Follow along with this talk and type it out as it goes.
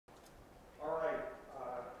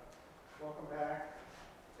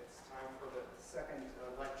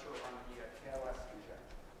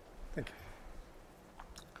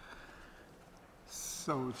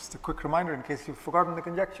So just a quick reminder in case you've forgotten the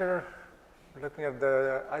conjecture, we're looking at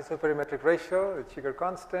the isoperimetric ratio, the Cheeger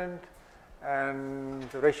constant, and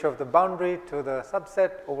the ratio of the boundary to the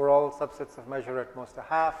subset, overall subsets of measure at most a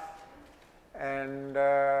half. And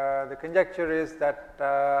the conjecture is that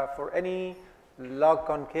for any log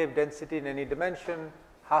concave density in any dimension,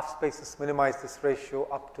 half spaces minimize this ratio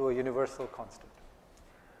up to a universal constant.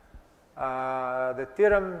 The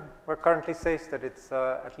theorem currently says that it's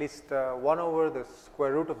at least 1 over the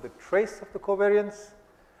square root of the trace of the covariance,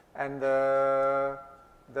 and the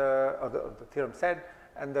theorem said,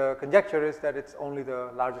 and the conjecture is that it's only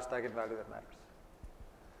the largest eigenvalue that matters.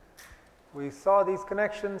 We saw these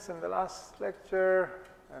connections in the last lecture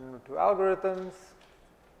and to algorithms,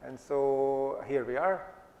 and so here we are.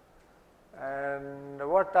 And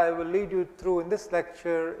what I will lead you through in this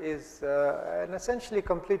lecture is an essentially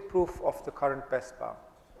complete proof of the current best bound,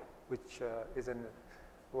 which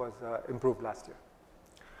was improved last year.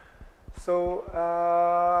 So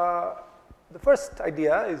the first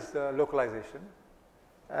idea is localization,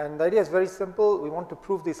 and the idea is very simple. We want to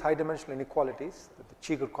prove these high dimensional inequalities, that the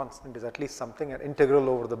Cheeger constant is at least something, an integral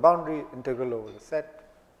over the boundary, integral over the set,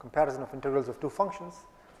 comparison of integrals of two functions.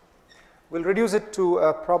 We'll reduce it to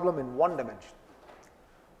a problem in one dimension.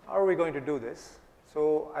 How are we going to do this?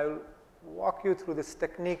 So I'll walk you through this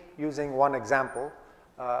technique using one example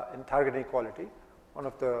in target inequality, one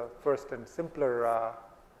of the first and simpler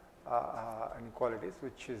inequalities,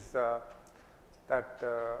 which is that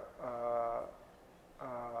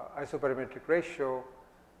isoperimetric ratio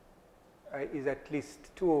is at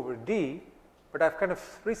least 2 over d, but I've kind of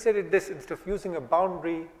restated this instead of using a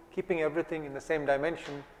boundary, keeping everything in the same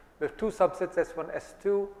dimension. We have two subsets S1,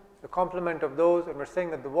 S2, the complement of those, and we're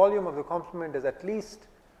saying that the volume of the complement is at least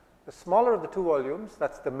the smaller of the two volumes,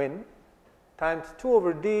 that's the min, times 2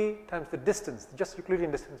 over d times the distance, just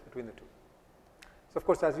Euclidean distance between the two. So of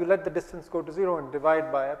course, as you let the distance go to 0 and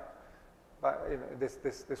divide by this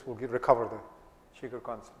will recover the Cheeger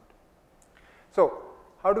constant. So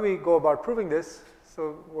how do we go about proving this?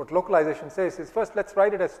 So what localization says is, first let's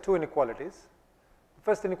write it as two inequalities.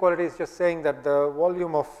 First inequality is just saying that the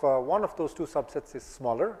volume of one of those two subsets is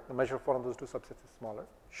smaller, the measure of one of those two subsets is smaller,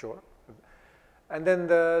 sure. And then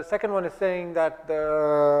the second one is saying that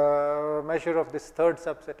the measure of this third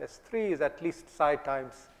subset S3 is at least psi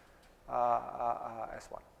times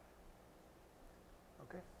S1.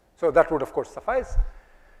 Okay. So that would of course suffice.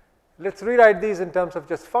 Let's rewrite these in terms of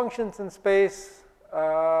just functions in space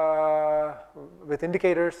with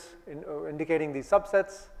indicators indicating these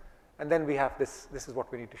subsets. And then we have this is what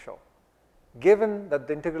we need to show. Given that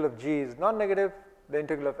the integral of g is non-negative, the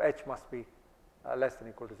integral of h must be less than or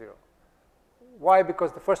equal to 0. Why?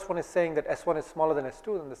 Because the first one is saying that S1 is smaller than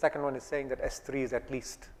S2, and the second one is saying that S3 is at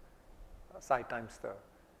least psi times the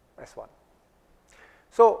S1.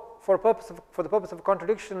 So for the purpose of a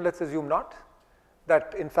contradiction, let's assume not,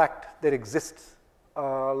 that in fact there exists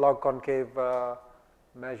a log concave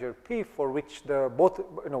measure p for which both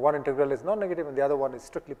one integral is non-negative and the other one is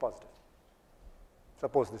strictly positive.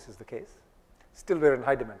 Suppose this is the case. Still we're in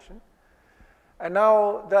high dimension. And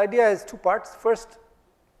now the idea is two parts. First,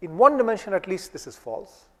 in one dimension at least this is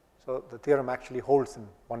false. So the theorem actually holds in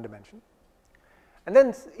one dimension. And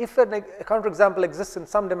then if a counterexample exists in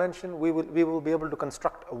some dimension, we will be able to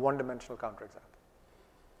construct a one-dimensional counterexample.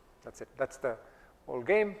 That's it. That's the whole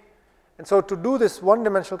game. And so to do this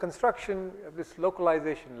one-dimensional construction, we have this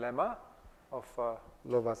localization lemma of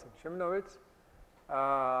Lovász and Šimanovič,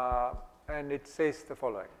 and it says the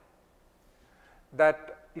following,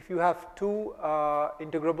 that if you have two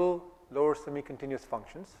integrable lower semi-continuous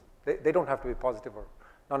functions, they don't have to be positive or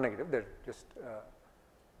non-negative, they're just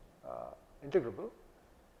integrable,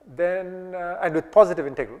 then and with positive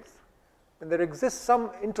integrals, then there exists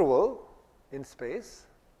some interval in space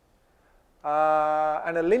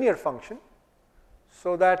and a linear function,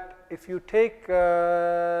 so that if you take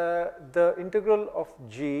the integral of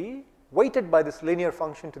g weighted by this linear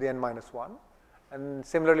function to the n minus 1, and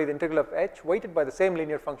similarly the integral of h weighted by the same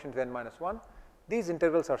linear function to the n minus 1, these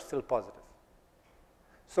integrals are still positive.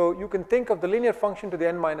 So you can think of the linear function to the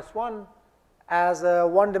n minus 1 as a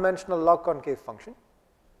one-dimensional log concave function,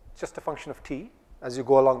 just a function of t as you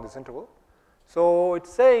go along this interval. So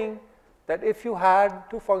it's saying that if you had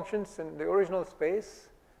two functions in the original space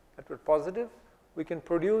that were positive, we can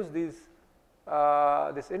produce these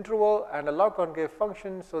this interval and a log concave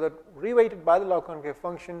function, so that reweighted by the log concave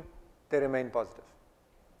function, they remain positive.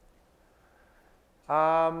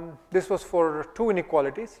 This was for two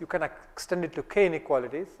inequalities. You can extend it to k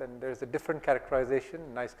inequalities, and there is a different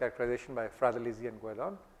characterization, nice characterization by Fratellesi and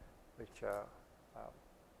Guédon, which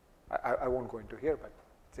I won't go into here, but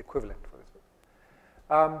it's equivalent for this.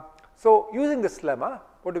 So using this lemma,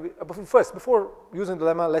 what do we, first, before using the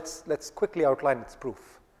lemma, let's quickly outline its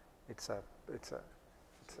proof. It uses that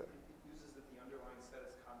the underlying set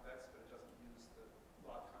is convex, but it doesn't use the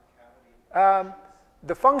log concavity.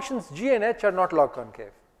 The functions g and h are not log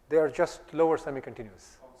concave. They are just lower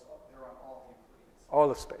semi-continuous. They're on all the Euclideans.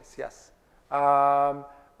 All of space, yes.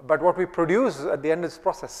 But what we produce at the end of this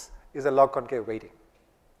process is a log concave weighting.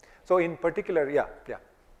 So in particular, yeah.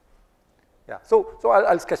 So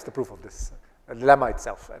I'll sketch the proof of this lemma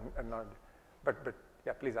itself, but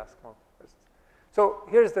yeah, please ask more questions. So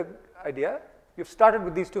here's the idea. You've started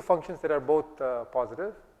with these two functions that are both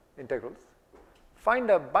positive integrals. Find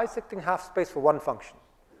a bisecting half space for one function,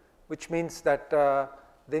 which means that the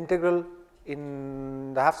integral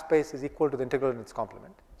in the half space is equal to the integral in its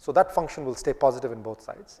complement. So that function will stay positive in both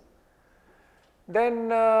sides.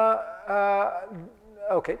 Then,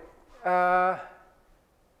 okay.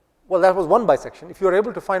 Well, that was one bisection. If you're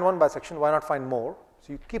able to find one bisection, why not find more?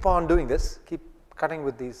 So you keep on doing this, keep cutting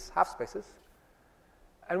with these half spaces.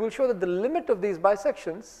 And we'll show that the limit of these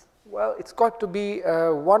bisections, well, it's got to be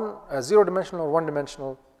a zero-dimensional or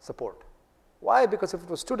one-dimensional support. Why? Because if it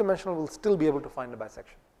was two-dimensional, we'll still be able to find a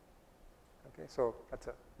bisection. Okay, so that's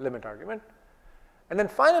a limit argument. And then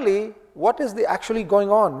finally, what is actually going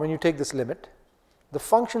on when you take this limit? The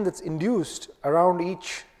function that's induced around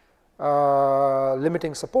each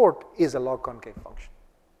limiting support is a log concave function,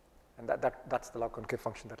 and that's the log concave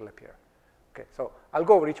function that will appear. Okay, so I'll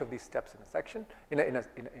go over each of these steps in a section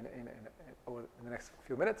over the next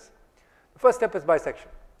few minutes. The first step is bisection.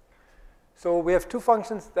 So we have two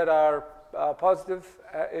functions that are positive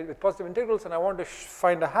with positive integrals, and I want to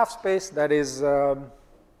find a half space that is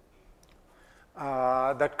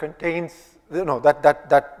that contains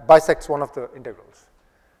that bisects one of the integrals,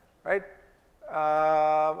 right?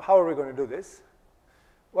 How are we going to do this?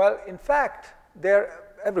 Well, in fact, they're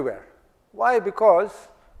everywhere. Why? Because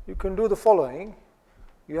you can do the following.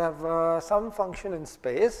 You have some function in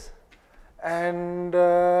space, and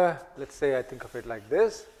let's say I think of it like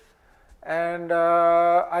this, and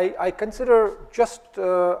I consider just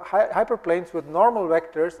hyperplanes with normal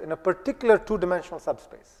vectors in a particular two-dimensional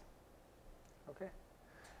subspace. Okay,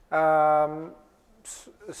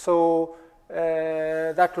 so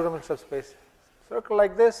that two-dimensional subspace, circle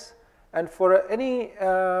like this, and for any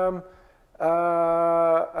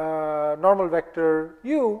normal vector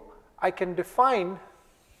u, I can define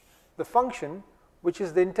the function which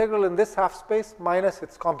is the integral in this half space minus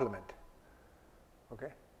its complement.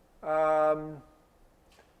 Okay.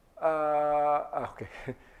 Okay.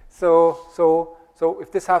 So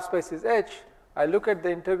if this half space is h, I look at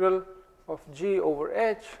the integral of g over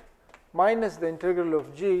h minus the integral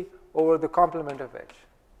of g over the complement of h.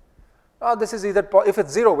 Now this is either, if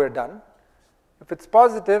it's 0, we're done. If it's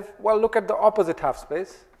positive, well, look at the opposite half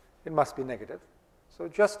space. It must be negative. So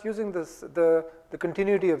just using this, the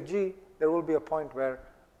continuity of g, there will be a point where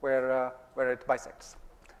it bisects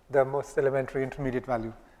the most elementary intermediate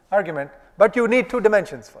value argument. But you need two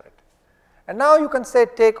dimensions for it. And now you can say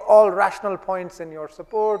take all rational points in your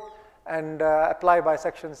support and apply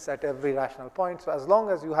bisections at every rational point. So as long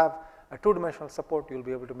as you have a two-dimensional support, you'll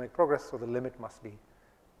be able to make progress. So the limit must be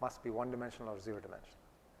one-dimensional or zero-dimensional.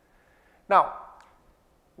 Now,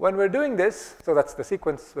 when we're doing this, so that's the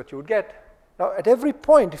sequence that you would get. Now, at every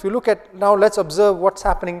point, if you look at, now let's observe what's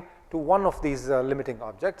happening to one of these limiting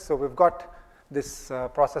objects. So we've got this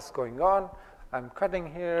process going on. I'm cutting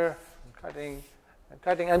here, I'm cutting, and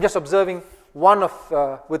cutting. I'm just observing one of,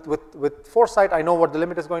 with foresight, I know what the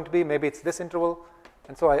limit is going to be. Maybe it's this interval.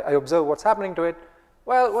 And so I observe what's happening to it.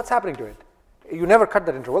 Well, what's happening to it? You never cut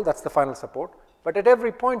that interval. That's the final support. But at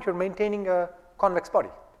every point, you're maintaining a convex body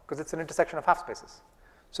because it's an intersection of half spaces.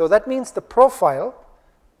 So that means the profile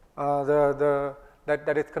that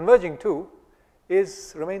it's converging to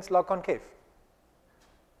remains log concave.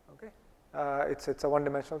 Okay, it's a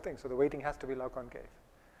one-dimensional thing. So the weighting has to be log concave,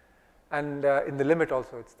 and in the limit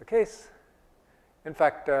also it's the case. In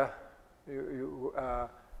fact,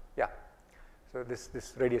 yeah. So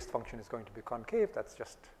this radius function is going to be concave. That's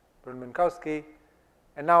just Brun-Minkowski.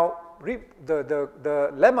 And now the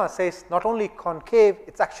lemma says not only concave,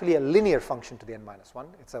 it's actually a linear function to the n minus 1.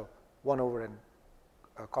 It's a 1 over n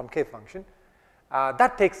concave function.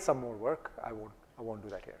 That takes some more work. I won't do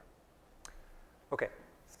that here. Okay.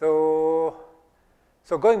 So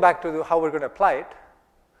going back to how we're going to apply it,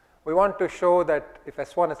 we want to show that if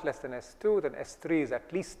S1 is less than S2, then S3 is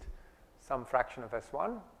at least some fraction of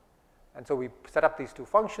S1. And so we set up these two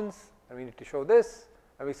functions, and we need to show this.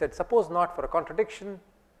 And we said, suppose not for a contradiction,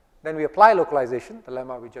 then we apply localization, the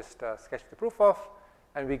lemma we just sketched the proof of,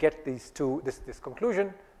 and we get these two, this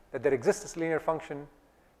conclusion that there exists this linear function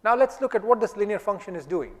Now let's look at what this linear function is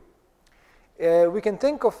doing. We can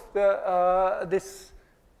think of this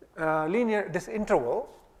interval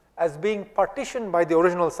as being partitioned by the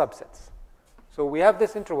original subsets. So we have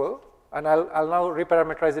this interval, and I'll now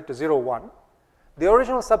reparameterize it to 0, 1. The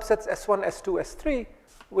original subsets S1, S2, S3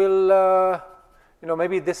 will,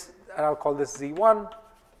 maybe this, and I'll call this Z1,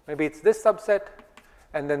 maybe it's this subset,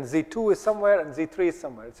 and then Z2 is somewhere, and Z3 is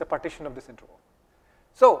somewhere. It's a partition of this interval.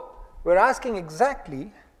 So we're asking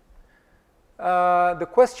exactly the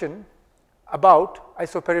question about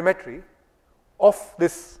isoperimetry of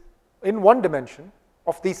this, in one dimension,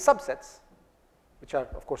 of these subsets, which are,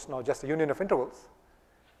 of course, now just a union of intervals.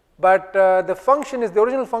 But the function is the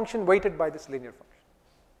original function weighted by this linear function.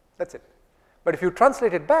 That's it. But if you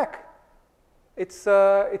translate it back, it's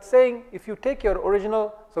saying if you take your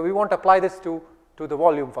original, so we want to apply this to the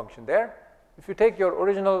volume function there. If you take your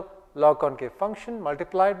original log concave function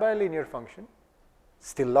multiplied by a linear function,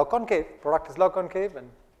 still log concave, product is log concave and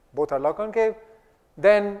both are log concave,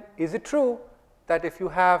 then is it true that if you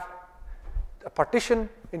have a partition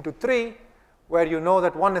into 3 where you know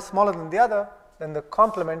that one is smaller than the other, then the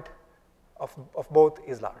complement of both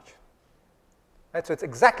is large? Right? So it's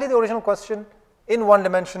exactly the original question in one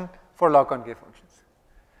dimension for log concave functions.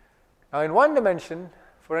 Now in one dimension,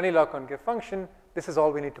 for any log concave function, this is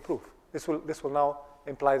all we need to prove. This will now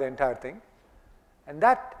imply the entire thing. And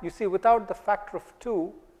that, you see, without the factor of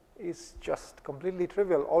 2 is just completely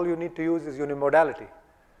trivial. All you need to use is unimodality.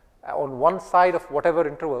 On one side of whatever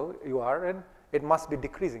interval you are in, it must be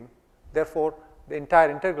decreasing. Therefore, the entire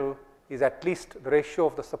integral is at least the ratio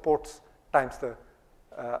of the supports times the,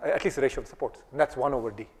 at least the ratio of the supports, and that's 1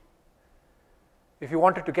 over d. If you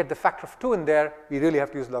wanted to get the factor of 2 in there, we really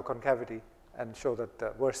have to use log concavity and show that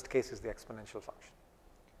the worst case is the exponential function.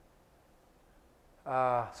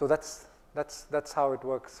 So that's how it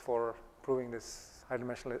works for proving this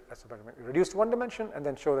high-dimensional isoperimetry. Reduce to one dimension and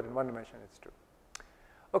then show that in one dimension it's true.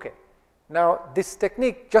 Okay. Now, this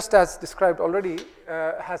technique, just as described already,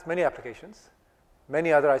 has many applications,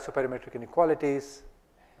 many other isoperimetric inequalities,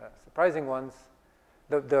 surprising ones.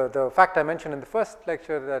 The fact I mentioned in the first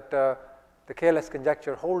lecture that the KLS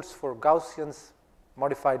conjecture holds for Gaussians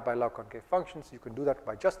modified by log concave functions. You can do that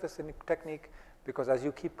by just this technique, because as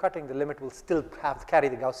you keep cutting, the limit will still carry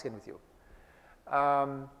the Gaussian with you.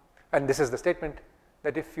 And this is the statement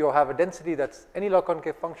that if you have a density that's any log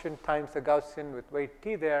concave function times the Gaussian with weight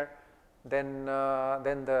t there, then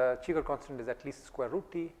the Cheever constant is at least square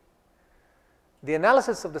root t. The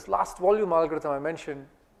analysis of this last volume algorithm I mentioned,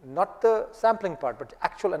 not the sampling part, but the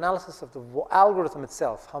actual analysis of the algorithm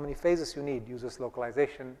itself, how many phases you need, uses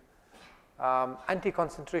localization.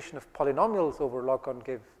 Anti-concentration of polynomials over log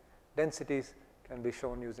concave densities can be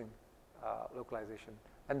shown using localization,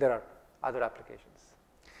 and there are other applications.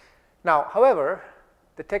 Now, however,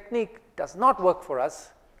 the technique does not work for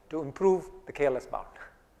us to improve the KLS bound.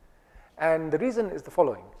 And the reason is the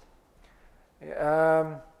following.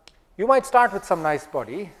 You might start with some nice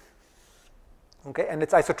body, okay, and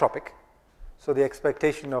it's isotropic. So the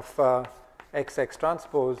expectation of XX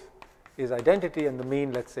transpose is identity, and the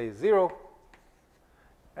mean, let's say, is 0.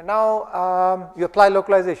 And now you apply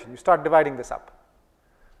localization. You start dividing this up.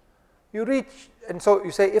 You reach, and so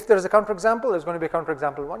you say if there is a counterexample, there's going to be a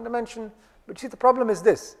counterexample in one dimension. But see, the problem is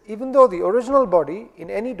this. Even though the original body in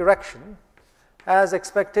any direction has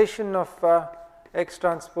expectation of X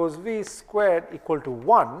transpose V squared equal to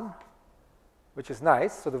 1, which is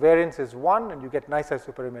nice. So the variance is 1, and you get nice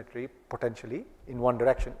isoperimetry potentially in one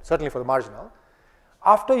direction, certainly for the marginal.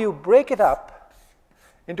 After you break it up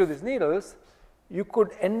into these needles, you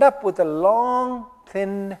could end up with a long,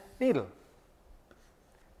 thin needle.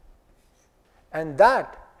 And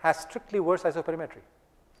that has strictly worse isoperimetry,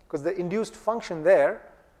 because the induced function there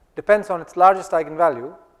depends on its largest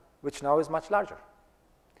eigenvalue, which now is much larger.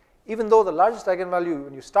 Even though the largest eigenvalue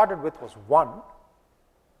when you started with was 1,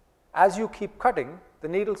 as you keep cutting, the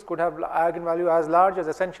needles could have eigenvalue as large as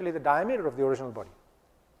essentially the diameter of the original body.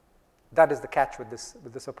 That is the catch with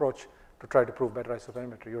this approach to try to prove better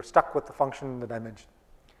isoperimetry. You're stuck with the function in the dimension.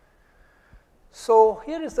 So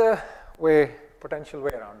here is a potential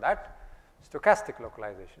way around that, stochastic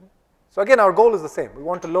localization. So again, our goal is the same. We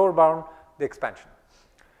want to lower bound the expansion.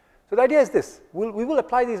 So the idea is this. We will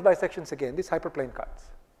apply these bisections again, these hyperplane cuts.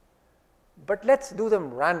 But let's do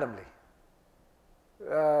them randomly.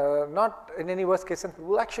 Not in any worst case scenario.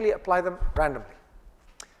 We'll actually apply them randomly.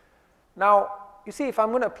 Now, you see, if I'm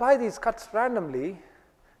going to apply these cuts randomly,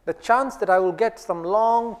 the chance that I will get some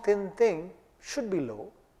long, thin thing should be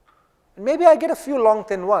low. And maybe I get a few long,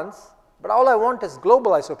 thin ones, but all I want is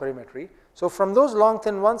global isoperimetry. So from those long,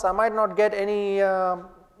 thin ones, I might not get any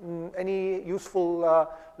any useful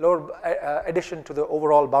lower addition to the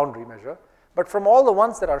overall boundary measure. But from all the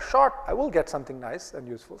ones that are short, I will get something nice and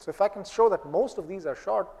useful. So if I can show that most of these are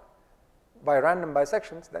short by random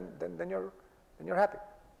bisections, then you're happy.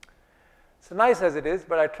 So nice as it is,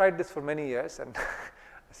 but I tried this for many years, and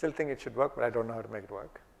I still think it should work, but I don't know how to make it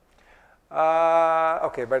work.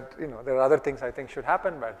 Okay, but there are other things I think should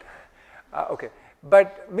happen, but okay.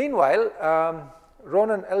 But meanwhile,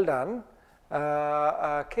 Ronan Eldan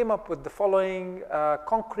came up with the following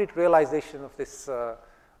concrete realization of this. You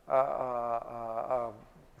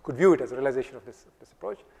could view it as a realization of this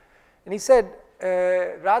approach. And he said,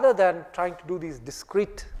 rather than trying to do these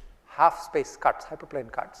discrete half-space cuts,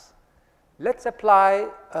 hyperplane cuts, let's apply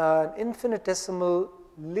an infinitesimal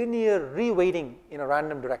linear reweighting in a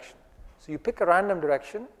random direction. So you pick a random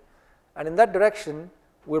direction, and in that direction,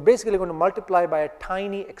 we're basically going to multiply by a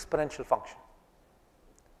tiny exponential function.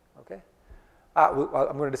 Okay?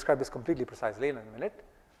 I'm going to describe this completely precisely in a minute.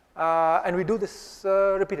 And we do this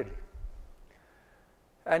repeatedly.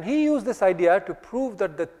 And he used this idea to prove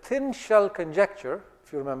that the thin shell conjecture,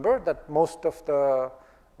 if you remember, that most of the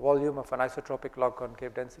volume of an isotropic log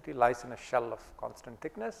concave density lies in a shell of constant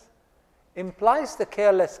thickness, implies the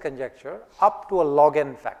KLS conjecture up to a log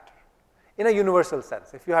n factor in a universal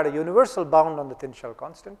sense. If you had a universal bound on the thin shell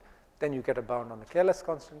constant, then you get a bound on the KLS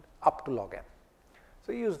constant up to log n.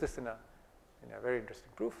 So he used this in a very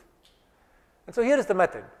interesting proof. And so here is the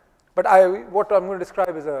method. But what I'm going to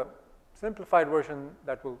describe is a simplified version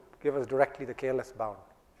that will give us directly the KLS bound.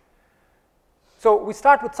 So we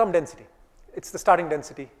start with some density. It's the starting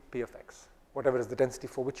density P of x, whatever is the density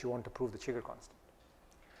for which you want to prove the Cheeger constant.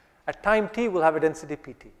 At time t, we'll have a density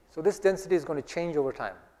Pt. So this density is going to change over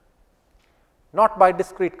time, not by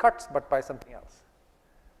discrete cuts, but by something else.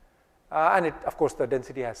 And of course, the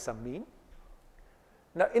density has some mean.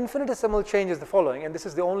 Now, infinitesimal change is the following, and this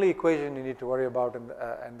is the only equation you need to worry about,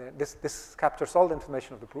 and this captures all the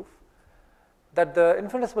information of the proof, that the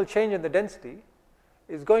infinitesimal change in the density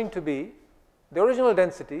is going to be the original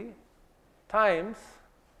density times,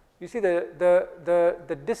 you see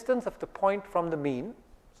the distance of the point from the mean,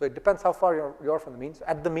 so it depends how far you are from the mean, so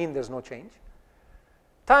at the mean there's no change,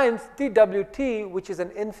 times dWt, which is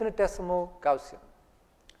an infinitesimal Gaussian,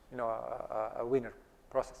 a Wiener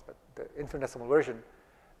process, but the infinitesimal version.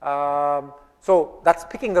 So that's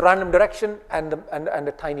picking the random direction and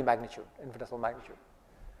a tiny magnitude, infinitesimal magnitude.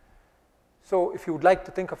 So if you would like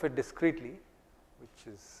to think of it discretely,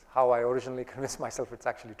 which is how I originally convinced myself it's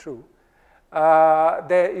actually true,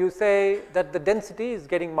 you say that the density is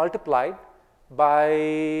getting multiplied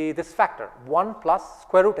by this factor, 1 plus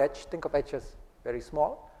square root h, think of h as very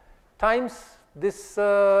small, times this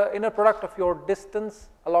inner product of your distance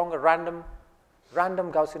along a random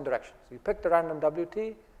Gaussian direction. So you pick the random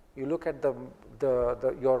Wt, you look at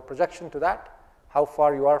your projection to that, how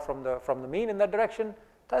far you are from the mean in that direction,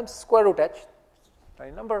 times square root h,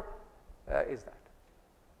 tiny number, is that.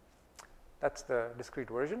 That's the discrete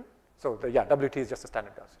version. So Wt is just a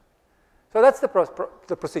standard Gaussian. So that's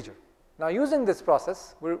the procedure. Now using this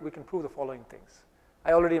process, we can prove the following things.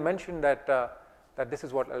 I already mentioned that this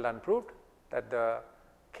is what Eldan proved, that the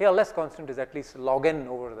KLS constant is at least log n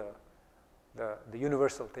over the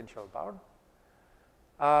universal thin shell bound.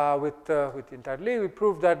 With entirely, we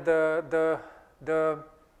proved that the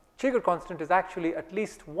Cheeger constant is actually at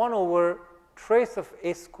least 1 over trace of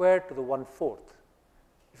a squared to the 1/4.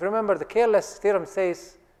 If you remember, the KLS theorem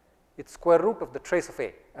says it's square root of the trace of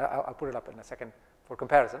a. I'll put it up in a second for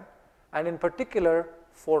comparison. And in particular,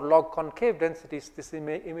 for log concave densities, this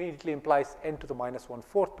immediately implies n to the minus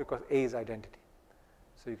 1/4 because a is identity.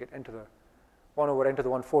 So you get n to the 1 over n to the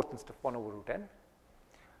 1/4 instead of 1 over root n.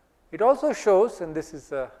 It also shows, and this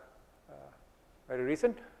is very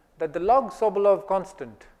recent, that the log Sobolev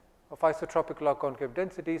constant of isotropic log concave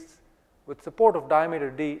densities with support of diameter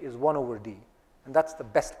d is 1 over d, and that's the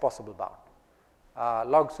best possible bound.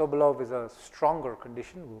 Log Sobolev is a stronger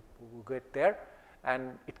condition, we'll get there,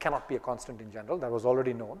 and it cannot be a constant in general, that was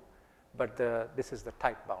already known, but this is the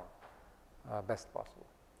tight bound, best possible.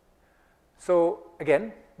 So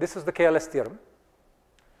again, this is the KLS theorem,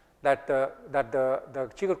 that the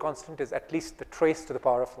Cheeger constant is at least the trace to the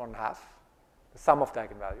power of 1/2, the sum of the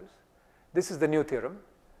eigenvalues. This is the new theorem,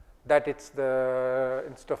 that it's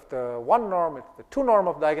instead of the 1 norm, it's the 2 norm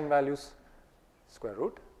of the eigenvalues square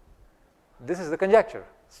root. This is the conjecture,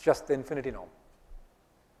 it's just the infinity norm.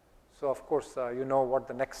 So of course, you know what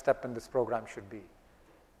the next step in this program should be,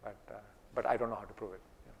 but I don't know how to prove it,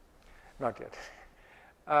 not yet.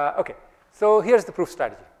 Okay, so here's the proof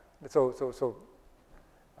strategy. I'll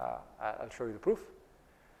show you the proof.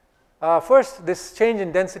 First, this change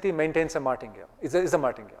in density maintains a martingale. Is a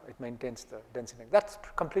martingale. It maintains the density. That's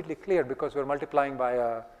completely clear because we're multiplying by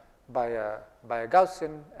a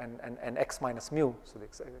Gaussian and x minus mu. So the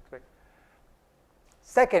expect.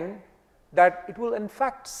 Second, that it will in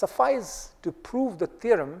fact suffice to prove the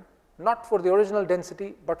theorem not for the original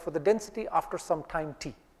density, but for the density after some time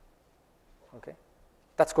t. Okay,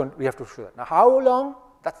 that's going. We have to show that. Now, how long?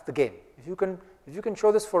 That's the game. If you can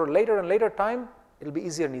show this for later and later time, it'll be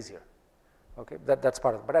easier and easier. Okay, that's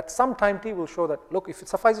part of it. But at some time t, we'll show that. Look, if it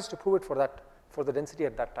suffices to prove it for the density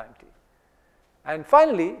at that time t. And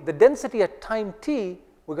finally, the density at time t,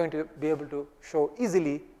 we're going to be able to show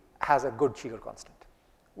easily has a good Cheeger constant.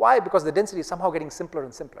 Why? Because the density is somehow getting simpler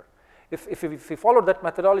and simpler. If we followed that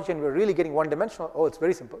methodology and we're really getting one-dimensional, oh, it's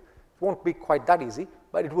very simple. It won't be quite that easy,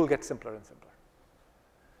 but it will get simpler and simpler.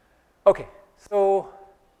 Okay, so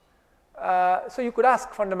you could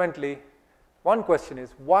ask fundamentally, one question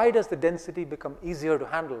is, why does the density become easier to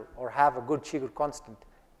handle or have a good Cheeger constant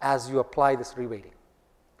as you apply this reweighting?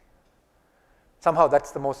 Somehow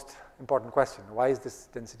that's the most important question. Why is this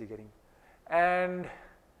density getting? And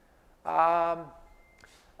I'm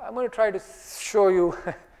going to try to show you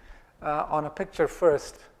on a picture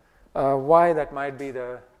first why that might be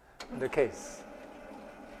the case.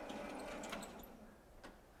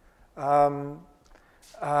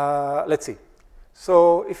 Let's see.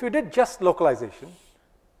 So if you did just localization,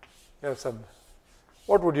 you have some,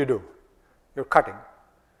 what would you do? You're cutting.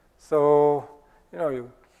 So,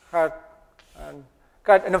 you cut, and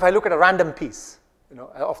if I look at a random piece,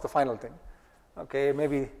 of the final thing, okay,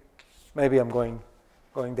 maybe I'm going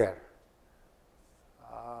there.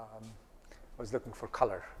 I was looking for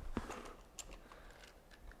color.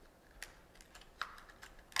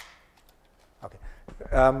 Okay,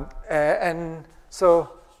 and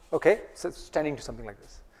so, okay, so it's tending to something like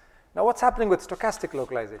this. Now, what's happening with stochastic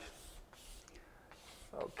localization?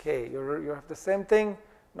 Okay, you have the same thing.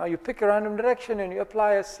 Now, you pick a random direction and you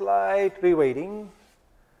apply a slight reweighting.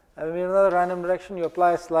 And in another random direction, you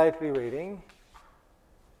apply a slight reweighting.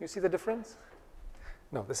 You see the difference?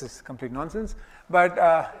 No, this is complete nonsense. But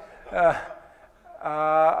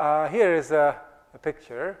here is a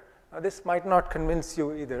picture. Now, this might not convince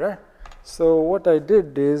you either. So what I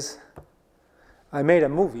did is I made a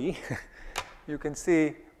movie. You can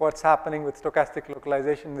see what's happening with stochastic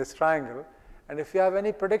localization in this triangle. And if you have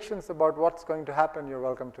any predictions about what's going to happen, you're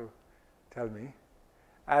welcome to tell me.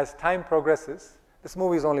 As time progresses, this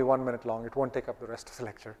movie is only 1 minute long. It won't take up the rest of the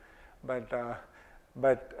lecture. But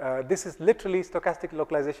this is literally stochastic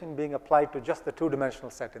localization being applied to just the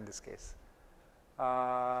two-dimensional set in this case.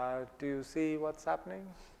 Do you see what's happening?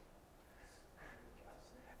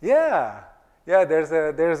 Yeah, there's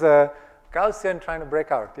a Gaussian trying to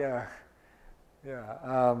break out. Yeah.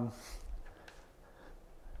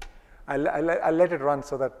 I'll let it run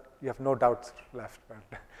so that you have no doubts left.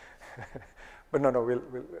 But no, we'll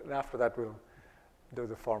after that we'll do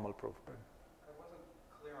the formal proof. I wasn't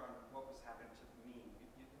clear on what was happening to the mean.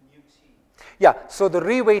 Mu t. Yeah, so the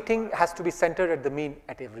reweighting has to be centered at the mean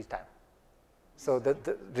at every time. So the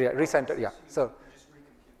recenter, yeah. So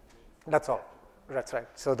that's all. That's right.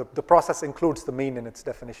 So the process includes the mean in its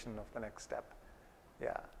definition of the next step.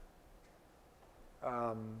 Yeah.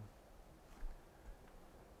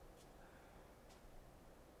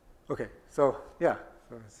 Okay. So yeah.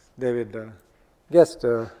 So as David guessed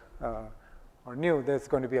or knew, there's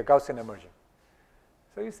going to be a Gaussian emerging.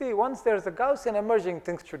 So you see, once there's a Gaussian emerging,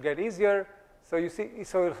 things should get easier. So you see.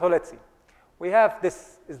 So let's see. We have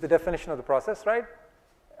this is the definition of the process, right?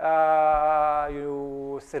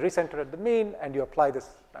 You recenter at the mean and you apply this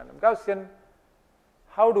random Gaussian.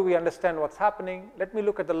 How do we understand what's happening? Let me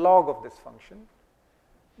look at the log of this function.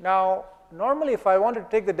 Now, normally if I wanted to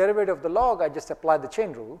take the derivative of the log, I just apply the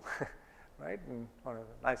chain rule, right? And one of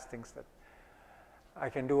the nice things that I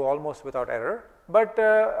can do almost without error. But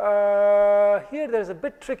here there's a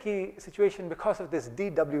bit tricky situation because of this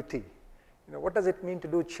dWt. What does it mean to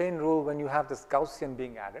do chain rule when you have this Gaussian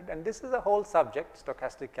being added? And this is a whole subject,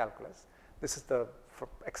 stochastic calculus. This is the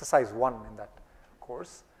exercise 1 in that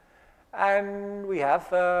course. And we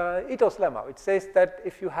have Ito's lemma, which says that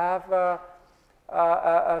if you have a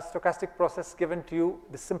stochastic process given to you,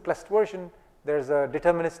 the simplest version, there's a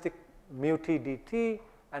deterministic mu t dt,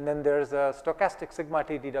 and then there's a stochastic sigma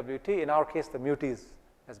t dwt. In our case, the mu t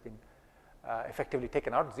has been effectively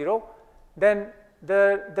taken out, 0. Then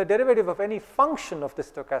the derivative of any function of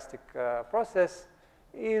this stochastic process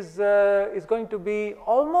is going to be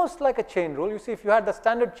almost like a chain rule. You see, if you had the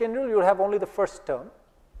standard chain rule, you would have only the first term,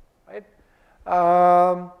 right?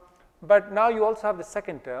 But now you also have the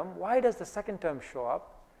second term. Why does the second term show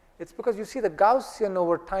up? It's because you see the Gaussian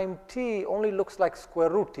over time t only looks like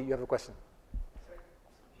square root t. You have a question? So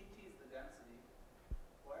PT is the density.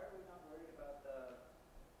 Why are we not worried about the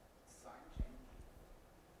sign change?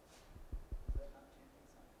 Is that not changing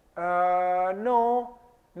sign?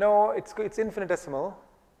 No, it's infinitesimal.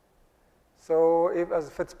 So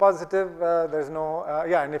if it's positive, there's no,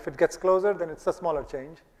 yeah, and if it gets closer, then it's a smaller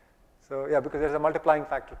change. So yeah, because there's a multiplying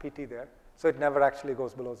factor PT there. So it never actually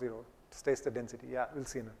goes below 0. It stays the density. Yeah, we'll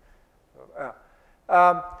see now.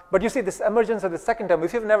 But you see this emergence of the second term,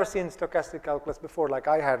 if you've never seen stochastic calculus before, like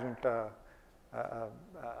I hadn't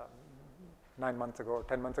 9 months ago or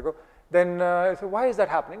 10 months ago, then so why is that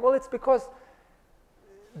happening? Well, it's because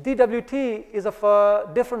dWt is of a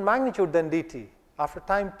different magnitude than dt. After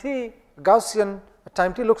time t, Gaussian at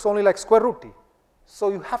time t looks only like square root t.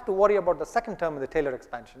 So you have to worry about the second term in the Taylor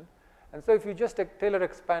expansion. And so if you just Taylor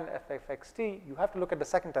expand f(x)t, you have to look at the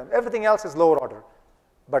second term. Everything else is lower order,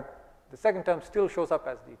 but the second term still shows up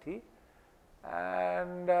as dt.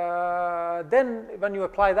 And then when you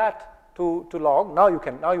apply that to log, now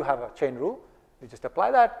you have a chain rule. You just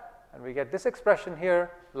apply that, and we get this expression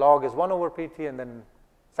here. Log is 1 over pt, and then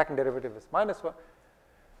second derivative is minus 1.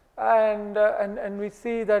 And we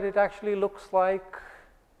see that it actually looks like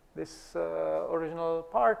this original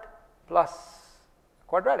part plus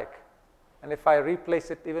quadratic. And if I replace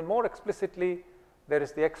it even more explicitly, there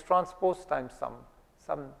is the x transpose times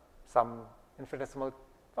some infinitesimal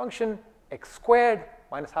function, x squared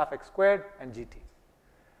minus half x squared, and gt.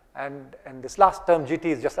 And this last term gt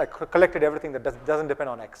is just, I collected everything that doesn't depend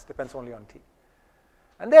on x, depends only on t.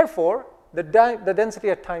 And therefore, the density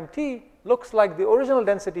at time t looks like the original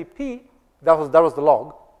density p, that was the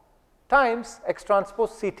log, times x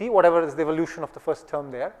transpose ct, whatever is the evolution of the first term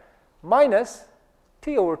there, minus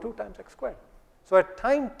t over 2 times x squared. So at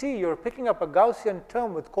time t, you're picking up a Gaussian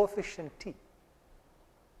term with coefficient t.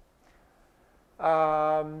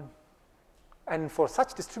 And for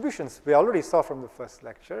such distributions, we already saw from the first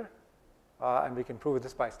lecture, and we can prove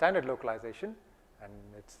this by standard localization, and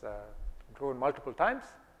it's proven multiple times,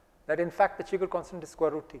 that in fact the Cheeger constant is square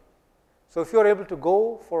root t. So if you're able to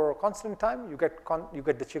go for a constant time, you get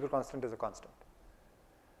the Cheeger constant as a constant.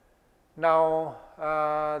 Now,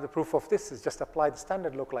 the proof of this is just apply the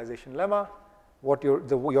standard localization lemma. What your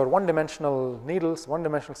one-dimensional needles,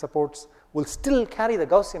 one-dimensional supports will still carry the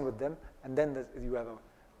Gaussian with them, and then you have a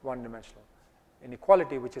one-dimensional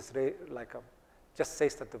inequality, which is just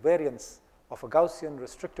says that the variance of a Gaussian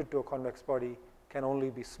restricted to a convex body can only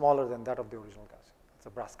be smaller than that of the original Gaussian. It's a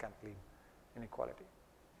Braskamp-Leib inequality.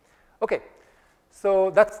 Okay,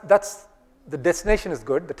 so that's the destination is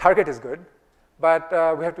good, the target is good, but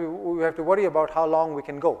we have to worry about how long we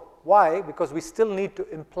can go. Why? Because we still need to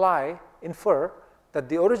infer that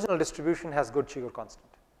the original distribution has good Cheeger constant,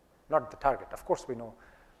 not the target. Of course, we know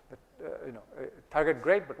that target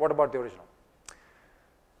great, but what about the original?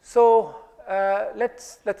 So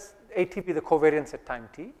let's ATP the covariance at time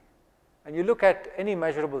t, and you look at any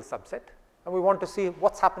measurable subset, and we want to see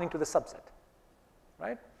what's happening to the subset,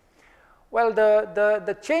 right? Well,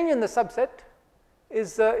 the change in the subset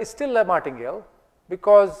is still a martingale,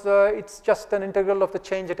 because it's just an integral of the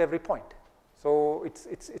change at every point. So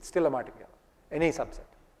it's still a martingale, any subset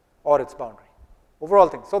or its boundary, overall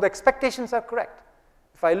thing. So the expectations are correct.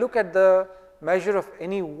 If I look at the measure of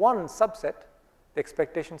any one subset, the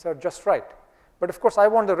expectations are just right. But of course, I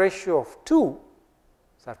want the ratio of 2,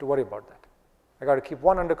 so I have to worry about that. I got to keep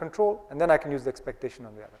one under control, and then I can use the expectation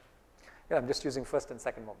on the other. Yeah, I'm just using first and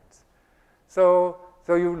second moments. So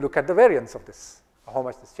you look at the variance of this, how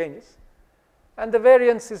much this changes. And the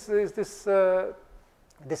variance is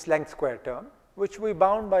this length square term, which we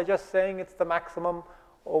bound by just saying it's the maximum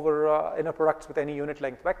over inner products with any unit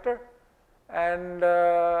length vector, and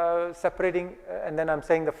separating, and then I'm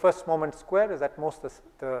saying the first moment square is at most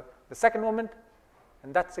the second moment,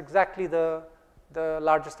 and that's exactly the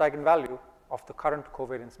largest eigenvalue of the current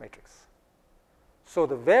covariance matrix. So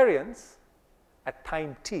the variance at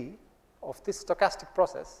time t of this stochastic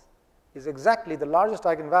process is exactly the largest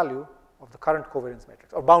eigenvalue of the current covariance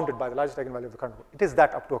matrix, or bounded by the largest eigenvalue of the current. It is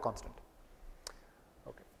that up to a constant.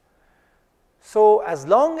 Okay. So as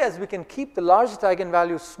long as we can keep the largest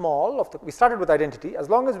eigenvalue small, we started with identity, as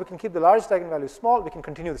long as we can keep the largest eigenvalue small, we can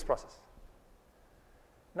continue this process.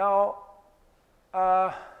 Now,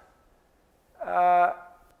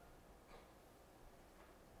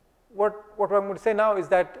 what I'm going to say now is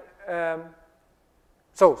that,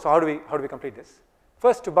 so how do we complete this?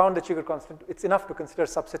 First, to bound the Cheeger constant, it's enough to consider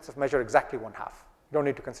subsets of measure exactly 1/2. You don't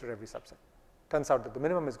need to consider every subset. Turns out that the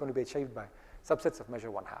minimum is going to be achieved by subsets of measure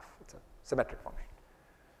 1/2. It's a symmetric function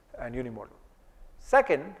and unimodal.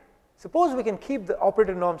 Second, Suppose we can keep the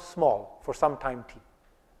operator norm small for some time t.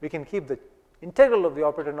 We can keep the integral of the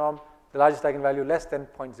operator norm, the largest eigenvalue, less than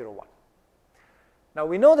 0.01. Now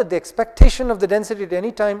we know that the expectation of the density at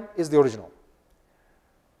any time is the original.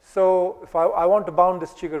 So if I want to bound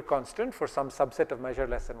this Cheeger constant for some subset of measure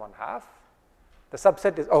less than 1/2, the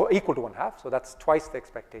subset is equal to 1/2, so that's twice the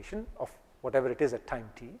expectation of whatever it is at time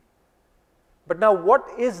t. But now what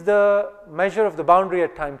is the measure of the boundary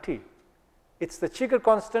at time t? It's the Cheeger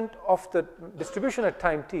constant of the distribution at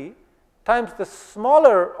time t times the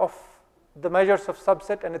smaller of the measures of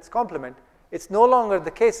subset and its complement. It's no longer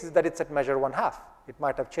the case that it's at measure 1/2. It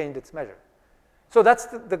might have changed its measure. So that's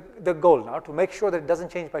the goal now, to make sure that it doesn't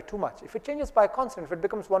change by too much. If it changes by a constant, if it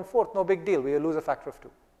becomes 1/4, no big deal. We lose a factor of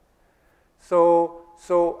 2.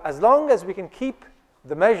 So as long as we can keep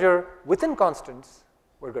the measure within constants,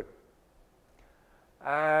 we're good.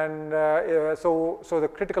 And so the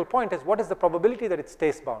critical point is, what is the probability that it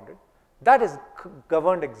stays bounded? That is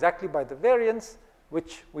governed exactly by the variance,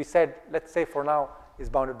 which we said, let's say for now, is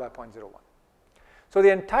bounded by 0.01. So the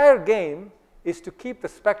entire game is to keep the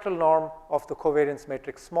spectral norm of the covariance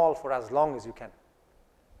matrix small for as long as you can.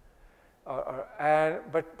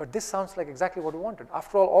 But this sounds like exactly what we wanted.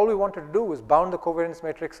 After all we wanted to do was bound the covariance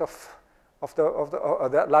matrix of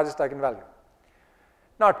the largest eigenvalue.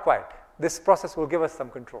 Not quite. This process will give us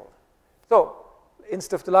some control. So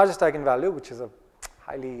instead of the largest eigenvalue, which is a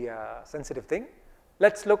highly sensitive thing,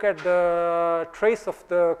 let's look at the trace of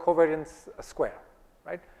the covariance square,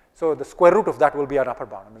 right? So the square root of that will be an upper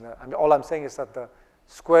bound. I mean, all I'm saying is that the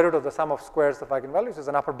square root of the sum of squares of eigenvalues is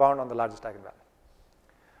an upper bound on the largest eigenvalue.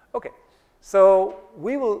 Okay, so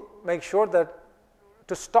we will make sure that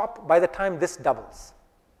to stop by the time this doubles.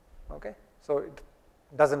 Okay, so it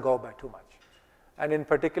doesn't go by too much. And in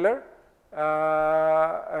particular,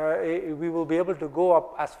 we will be able to go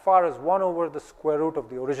up as far as 1 over the square root of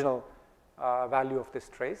the original value of this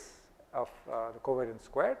trace of the covariance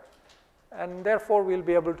squared. And therefore, we'll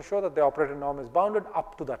be able to show that the operator norm is bounded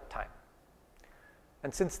up to that time.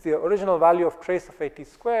 And since the original value of trace of AT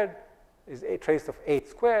squared is a trace of 8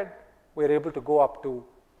 squared, we're able to go up to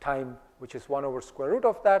time, which is 1 over square root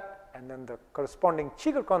of that, and then the corresponding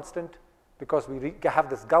Cheeger constant, because we have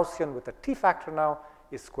this Gaussian with a t factor now,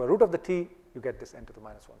 is square root of the t. You get this n to the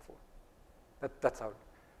minus 1/4. That's how.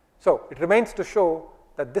 So it remains to show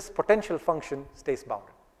that this potential function stays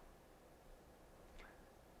bounded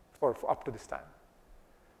for up to this time.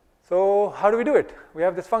 So how do we do it? We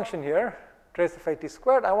have this function here, trace of AT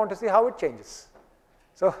squared. I want to see how it changes.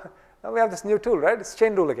 So now we have this new tool, right? It's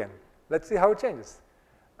chain rule again. Let's see how it changes.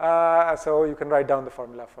 So you can write down the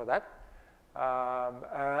formula for that.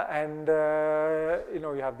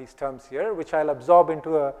 You have these terms here, which I'll absorb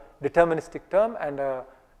into a deterministic term and a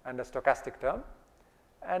stochastic term.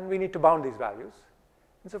 And we need to bound these values.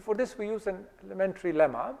 And so for this, we use an elementary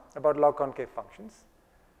lemma about log concave functions.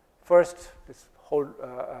 First, this whole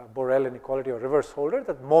Borel inequality or reverse holder,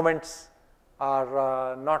 that moments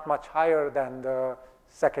are not much higher than the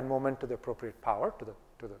second moment to the appropriate power, to the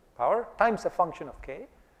power, times a function of k.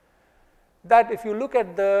 That if you look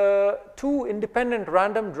at the two independent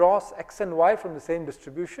random draws x and y from the same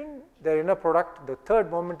distribution, their inner product, the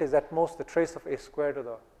third moment is at most the trace of a squared to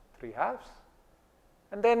the 3/2.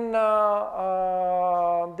 And then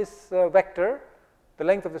this vector, the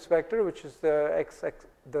length of this vector, which is the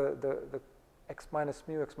x minus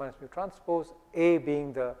mu transpose, A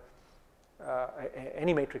being the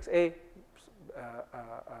any matrix A,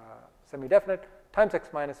 semi-definite, times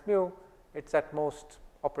x minus mu, it's at most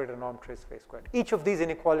operator norm trace of A squared. Each of these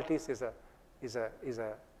inequalities is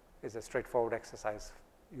a straightforward exercise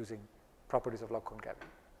using properties of log concavity.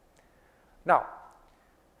 Now,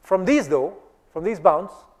 from these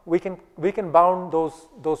bounds, we can bound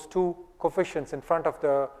those two coefficients in front of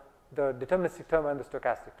the deterministic term and the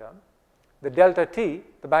stochastic term. The delta t,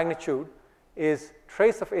 the magnitude, is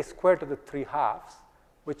trace of A squared to the 3/2,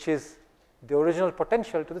 which is the original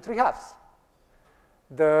potential to the 3/2.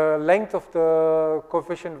 The length of the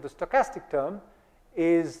coefficient of the stochastic term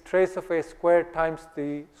is trace of A squared times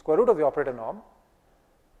the square root of the operator norm.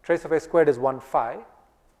 Trace of A squared is 1/phi.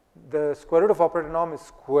 The square root of operator norm is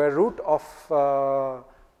square root of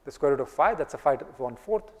the square root of phi. That's a phi to the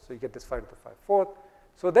 1/4, so you get this phi to the 5/4.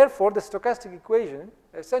 So therefore, the stochastic equation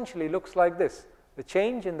essentially looks like this. The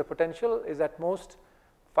change in the potential is at most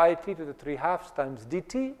phi t to the 3/2 times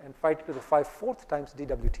dt and phi t to the 5/4 times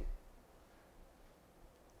dwt.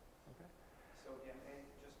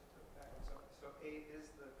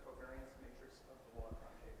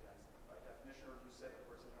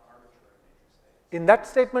 In that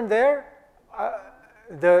statement there,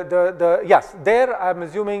 yes, there I'm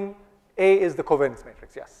assuming A is the covariance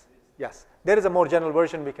matrix, yes. Yes, there is a more general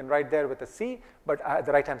version we can write there with a C, but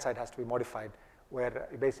the right-hand side has to be modified, where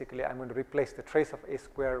basically I'm going to replace the trace of a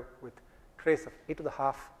square with trace of a to the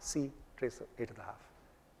half C trace of a to the half.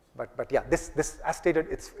 But yeah, this as stated,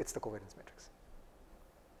 it's the covariance matrix.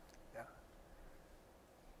 Yeah.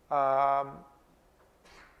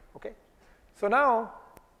 Okay. So now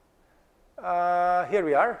here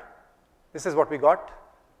we are. This is what we got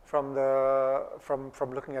from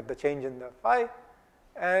looking at the change in the phi,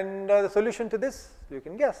 and the solution to this you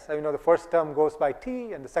can guess. You know, the first term goes by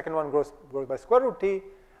t, and the second one goes by square root t,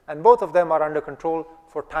 and both of them are under control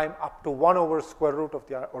for time up to 1 over square root of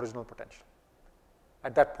the original potential.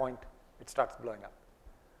 At that point, it starts blowing up.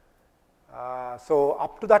 So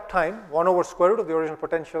up to that time, 1 over square root of the original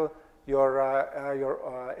potential, your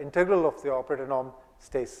integral of the operator norm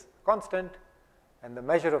stays constant, and the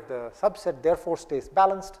measure of the subset therefore stays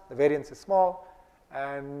balanced. The variance is small,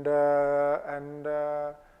 and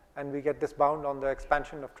we get this bound on the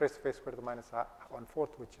expansion of trace of a squared to the minus 1/4,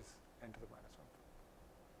 which is n to the minus 1.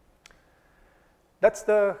 That's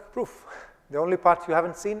the proof. The only parts you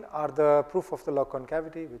haven't seen are the proof of the log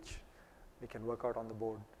concavity, which we can work out on the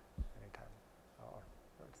board anytime.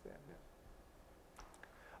 That's the end, yeah.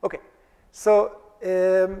 Okay, so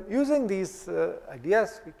using these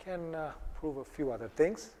ideas, we can prove a few other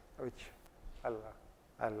things, which I'll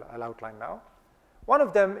outline now. One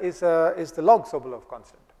of them is the log Sobolev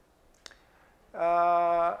constant.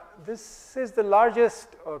 This is the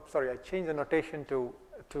largest. Oh, sorry, I changed the notation to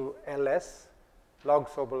LS, log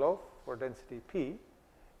Sobolev for density P.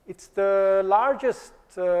 It's the largest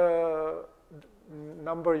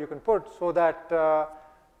number you can put, so that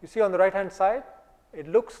you see on the right-hand side, it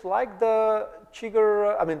looks like the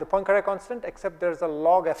the Poincaré constant, except there's a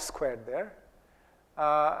log f squared there.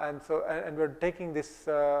 And we're taking this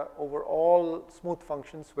over all smooth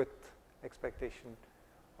functions with expectation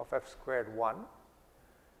of f squared 1.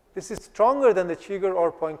 This is stronger than the Cheeger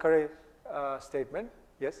or Poincaré statement.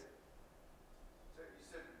 Yes? So you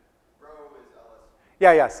said rho is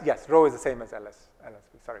LS? Yes, rho is the same as LS.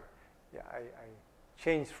 Sorry. Yeah, I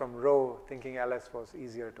changed from rho thinking LS was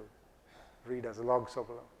easier to read as a log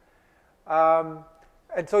Sobolev.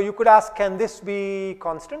 And so you could ask, can this be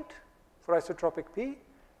constant for isotropic P?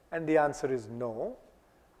 And the answer is no.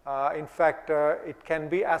 In fact, it can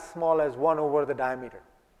be as small as 1 over the diameter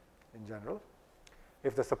in general,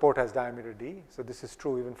 if the support has diameter d. So this is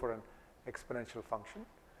true even for an exponential function.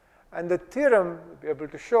 And the theorem we'll be able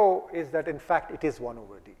to show is that in fact it is 1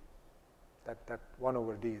 over d. That 1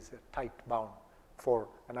 over d is a tight bound for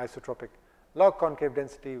an isotropic log concave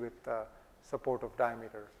density with support of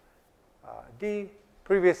diameter d.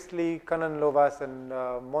 Previously, Cannon, Lovas, and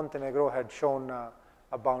Montenegro had shown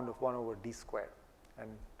a bound of 1 over d squared,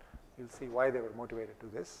 and you'll see why they were motivated to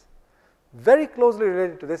this. Very closely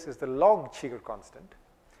related to this is the log Cheeger constant,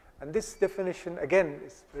 and this definition again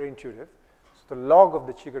is very intuitive. So the log of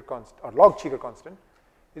the Cheeger constant, or log Cheeger constant,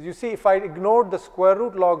 is, you see, if I ignored the square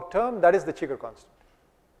root log term, that is the Cheeger constant,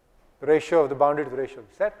 the ratio of the boundary to the ratio of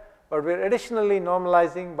the set. But we're additionally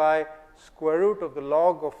normalizing by square root of the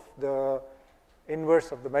log of the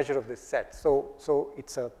inverse of the measure of this set. So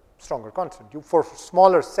it's a stronger constant. For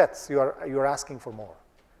smaller sets, you're asking for more.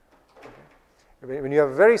 Okay. When you have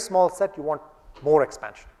a very small set, you want more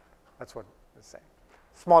expansion. That's what it's saying.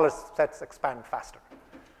 Smaller sets expand faster.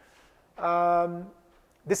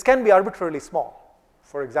 This can be arbitrarily small,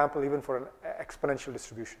 for example, even for an exponential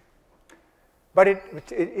distribution. But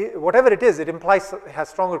whatever it is, it has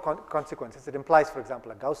stronger consequences. It implies, for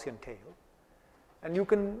example, a Gaussian tail. And you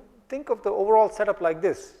can think of the overall setup like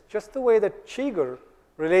this. Just the way that Cheeger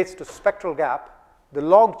relates to spectral gap, the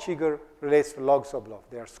log Cheeger relates to log Sobolev.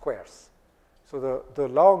 They are squares. So the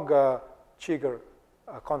log Cheeger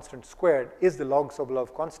constant squared is the log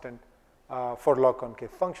Sobolev constant for log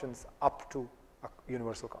concave functions up to a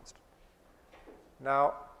universal constant.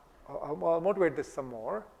 Now, I'll motivate this some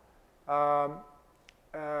more. But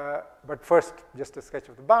first, just a sketch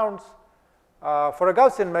of the bounds. For a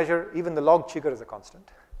Gaussian measure, even the log Cheeger is a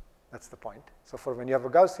constant. That's the point. So for when you have a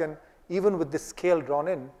Gaussian, even with this scale drawn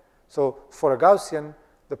in, so for a Gaussian,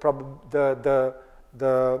 the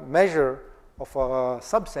measure of a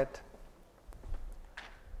subset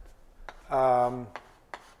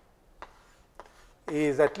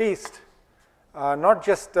is at least not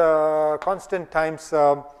just constant times,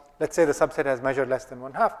 let's say the subset has measured less than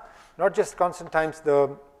 1/2, not just constant times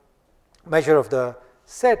the measure of the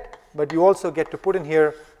set, but you also get to put in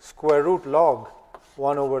here square root log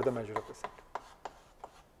 1 over the measure of the set.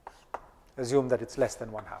 Assume that it's less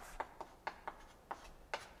than 1/2.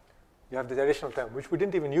 You have this additional term, which we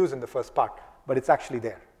didn't even use in the first part, but it's actually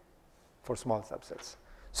there for small subsets.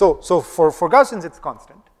 So for Gaussians, it's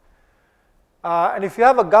constant. And if you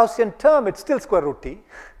have a Gaussian term, it's still square root t.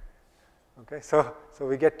 Okay, so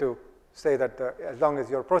we get to say that as long as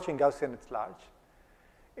you're approaching Gaussian, it's large.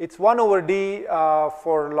 It's 1 over d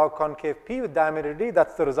for log concave p with diameter d.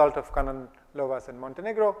 That's the result of Cannon, Lovász, and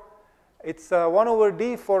Montenegro. It's 1 over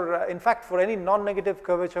d for, in fact, for any non-negative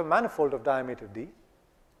curvature manifold of diameter d.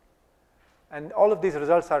 And all of these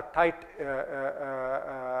results are tight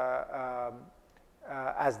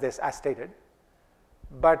as stated.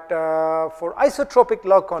 But for isotropic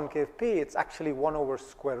log concave p, it's actually 1 over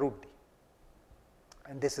square root d.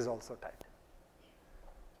 And this is also tight.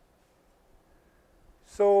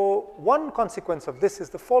 So one consequence of this is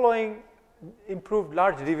the following improved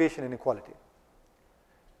large deviation inequality.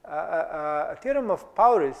 A theorem of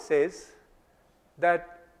Powers says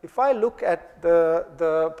that if I look at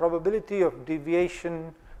the probability of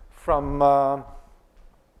deviation from the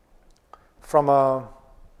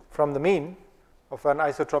mean of an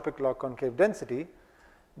isotropic log concave density,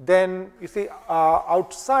 then you see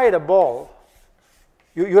outside a ball,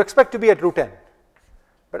 you expect to be at root n.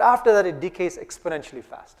 But after that, it decays exponentially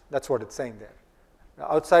fast. That's what it's saying there. Now,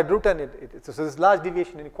 outside root n, so this large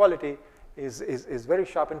deviation inequality is very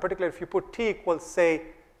sharp. In particular, if you put t equals, say,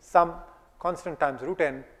 some constant times root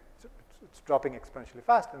n, it's dropping exponentially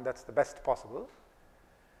fast, and that's the best possible.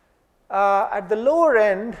 At the lower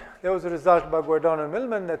end, there was a result by Guerdon and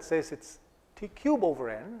Millman that says it's t cube over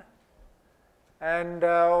n. And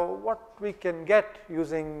what we can get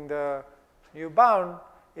using the new bound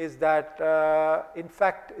is that, in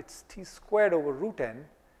fact, it's t squared over root n,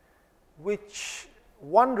 which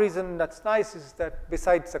one reason that's nice is that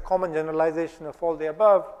besides a common generalization of all the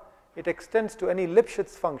above, it extends to any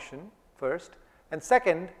Lipschitz function first, and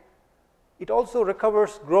second, it also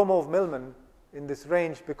recovers Gromov-Millman in this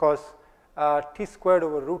range because t squared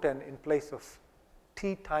over root n in place of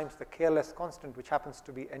t times the KLS constant, which happens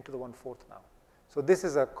to be n to the 1/4 now. So this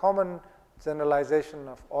is a common generalization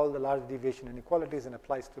of all the large deviation inequalities and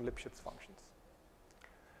applies to Lipschitz functions.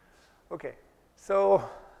 Okay, so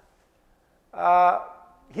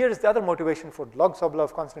here is the other motivation for log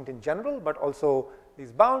Sobolev constant in general, but also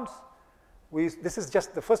these bounds. This is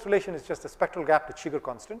just, the first relation is just a spectral gap to Shiger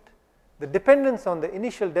constant. The dependence on the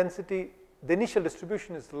initial density, the initial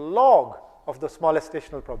distribution is log of the smallest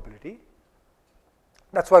stational probability.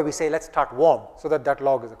 That's why we say let's start warm, so that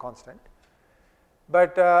log is a constant.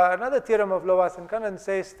 But another theorem of Lovász and Cannon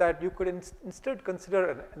says that you could instead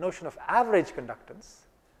consider a notion of average conductance,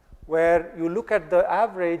 where you look at the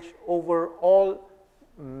average over all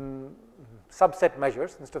subset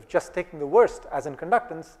measures. Instead of just taking the worst as in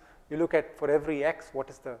conductance, you look at for every x, what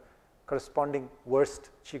is the corresponding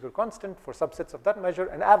worst Shiger constant for subsets of that measure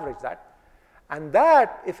and average that. And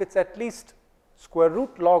that, if it's at least square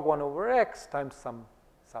root log 1 over x times some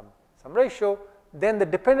ratio, then the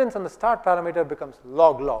dependence on the start parameter becomes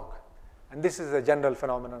log. And this is a general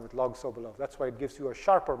phenomenon with log Sobolev. That's why it gives you a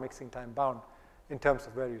sharper mixing time bound in terms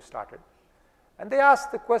of where you started. And they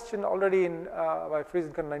asked the question already in by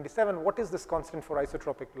Friesenkamp 97, what is this constant for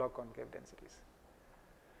isotropic log concave densities?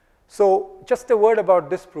 So just a word about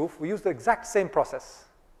this proof. We use the exact same process,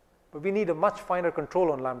 but we need a much finer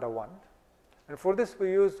control on lambda 1. And for this,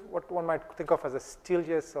 we use what one might think of as a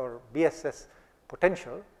Stieltjes or BSS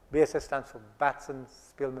potential. BSS stands for Batson,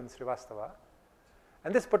 Spielmann, Srivastava.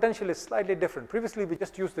 And this potential is slightly different. Previously, we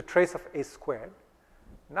just used the trace of a squared.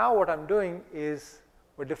 Now what I'm doing is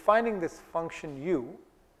we're defining this function u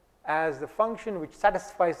as the function which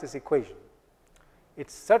satisfies this equation. It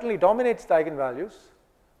certainly dominates the eigenvalues,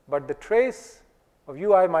 but the trace of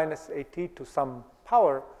ui minus at to some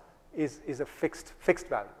power is a fixed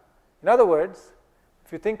value. In other words,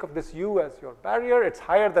 if you think of this u as your barrier, it's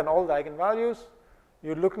higher than all the eigenvalues.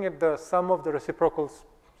 You're looking at the sum of the reciprocals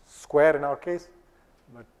square in our case,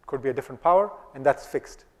 but could be a different power, and that's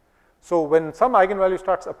fixed. So when some eigenvalue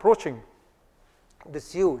starts approaching,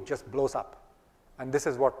 this u just blows up, and this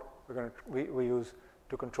is what we use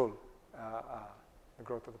to control the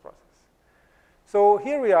growth of the process. So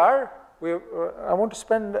here we are. I want to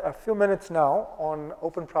spend a few minutes now on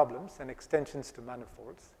open problems and extensions to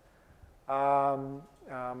manifolds.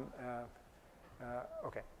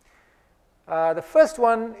 Okay. The first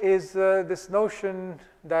one is this notion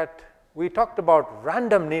that we talked about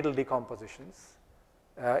random needle decompositions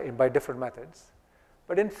by different methods.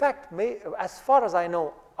 But in fact, as far as I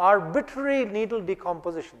know, arbitrary needle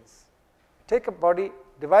decompositions. Take a body,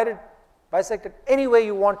 divide it, bisect it any way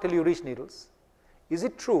you want till you reach needles. Is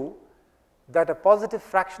it true that a positive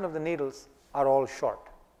fraction of the needles are all short?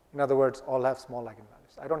 In other words, all have small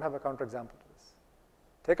eigenvalues. I don't have a counterexample to this.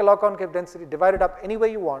 Take a log concave density, divide it up any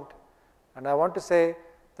way you want, and I want to say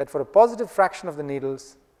that for a positive fraction of the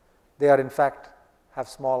needles, they are in fact have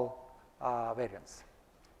small variance.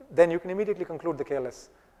 Then you can immediately conclude the KLS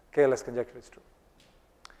conjecture is true.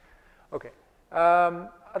 Okay.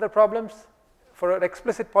 Other problems? For an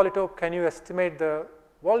explicit polytope, can you estimate the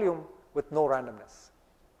volume with no randomness?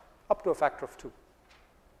 Up to a factor of 2. I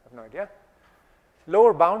have no idea.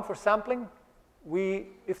 Lower bound for sampling.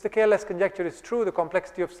 If the KLS conjecture is true, the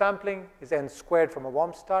complexity of sampling is n squared from a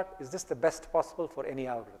warm start. Is this the best possible for any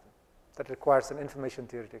algorithm that requires an information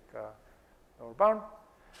theoretic lower bound?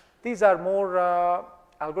 These are more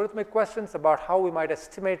algorithmic questions about how we might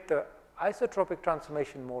estimate the isotropic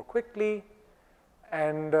transformation more quickly,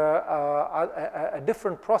 and a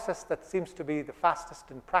different process that seems to be the fastest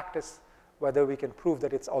in practice, whether we can prove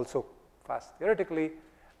that it's also fast theoretically.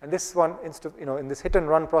 And this one, in this hit and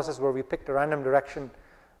run process where we picked a random direction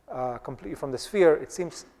completely from the sphere, it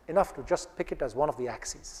seems enough to just pick it as one of the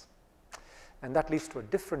axes. And that leads to a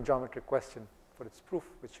different geometric question for its proof,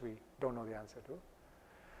 which we don't know the answer to.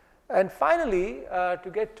 And finally, to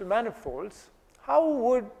get to manifolds, how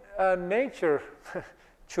would nature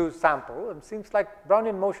choose sample? It seems like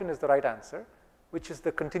Brownian motion is the right answer, which is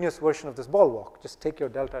the continuous version of this ball walk. Just take your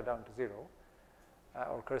delta down to 0,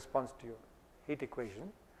 or corresponds to your heat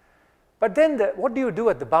equation. But then what do you do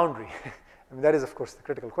at the boundary? I mean, that is, of course, the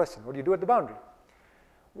critical question. What do you do at the boundary?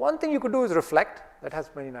 One thing you could do is reflect. That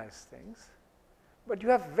has many nice things. But you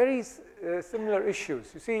have very similar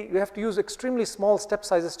issues. You see, you have to use extremely small step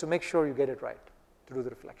sizes to make sure you get it right to do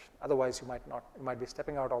the reflection. Otherwise, you might be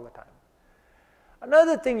stepping out all the time.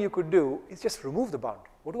 Another thing you could do is just remove the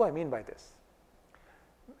boundary. What do I mean by this?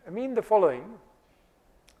 I mean the following,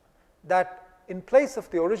 that in place of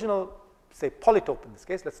the original, say, polytope in this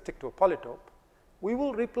case, let's stick to a polytope, we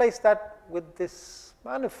will replace that with this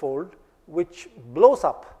manifold which blows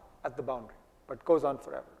up at the boundary but goes on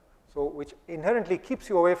forever. So which inherently keeps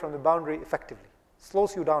you away from the boundary effectively,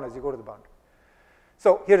 slows you down as you go to the boundary.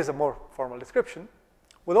 So here is a more formal description.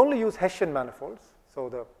 We'll only use Hessian manifolds.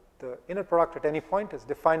 So the inner product at any point is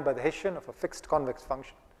defined by the Hessian of a fixed convex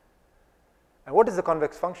function. And what is the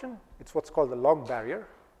convex function? It's what's called the log barrier.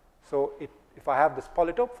 So if I have this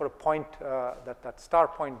polytope for a point, that star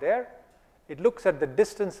point there, it looks at the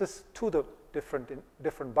distances to the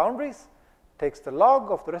different boundaries, takes the log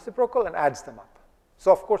of the reciprocal and adds them up.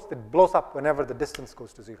 So of course it blows up whenever the distance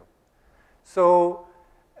goes to 0. So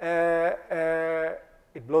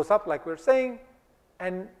it blows up like we were saying,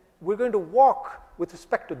 and we're going to walk with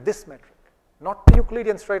respect to this metric, not the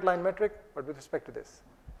Euclidean straight line metric, but with respect to this.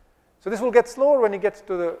 So this will get slower when it gets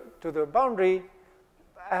to the boundary,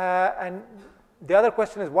 and the other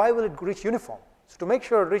question is, why will it reach uniform? So to make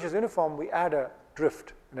sure it reaches uniform, we add a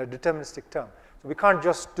drift in a deterministic term. So we can't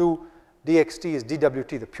just do dxt is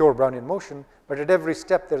dwt, the pure Brownian motion, but at every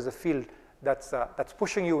step there's a field that's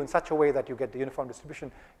pushing you in such a way that you get the uniform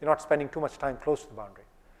distribution. You're not spending too much time close to the boundary.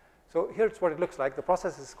 So here's what it looks like. The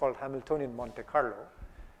process is called Hamiltonian Monte Carlo.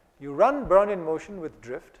 You run Brownian motion with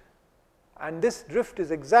drift, and this drift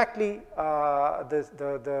is exactly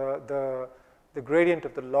the gradient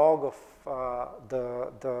of the log of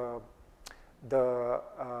the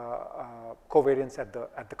covariance at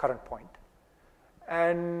the current point.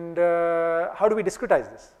 And how do we discretize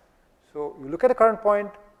this? So you look at a current point,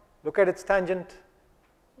 look at its tangent,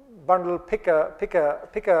 bundle, pick a it's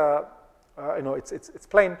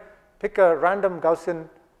plane, pick a random Gaussian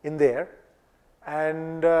in there,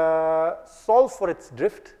 and solve for its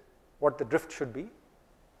drift, what the drift should be,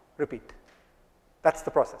 repeat. That's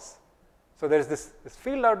the process. So there's this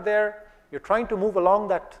field out there, you're trying to move along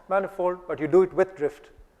that manifold, but you do it with drift.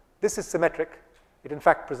 This is symmetric. It in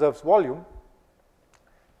fact preserves volume.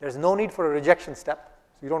 There's no need for a rejection step,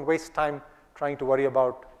 so you don't waste time trying to worry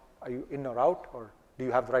about are you in or out, or do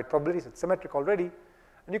you have the right probabilities. It's symmetric already.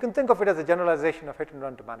 And you can think of it as a generalization of hit and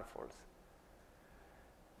run to manifolds.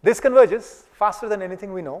 This converges faster than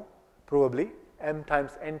anything we know, provably. M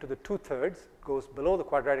times n to the 2/3 goes below the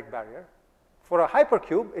quadratic barrier. For a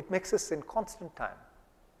hypercube, it mixes in constant time.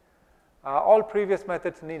 All previous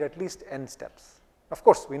methods need at least n steps. Of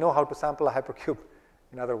course, we know how to sample a hypercube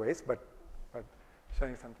in other ways, but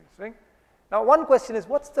showing something interesting. Now, one question is,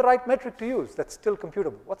 what's the right metric to use that's still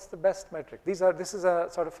computable? What's the best metric? This is a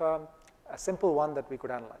sort of a simple one that we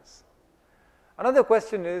could analyze. Another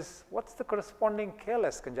question is, what's the corresponding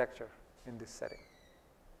KLS conjecture in this setting?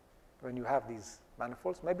 When you have these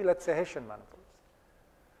manifolds, maybe let's say Hessian manifolds.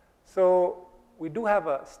 So we do have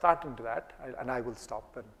a start into that, and I will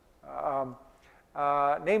stop.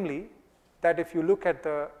 Namely, that if you look at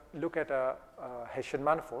a Hessian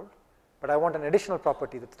manifold, but I want an additional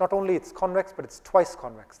property that's not only it's convex, but it's twice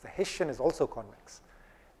convex. The Hessian is also convex.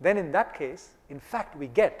 then in that case, in fact, we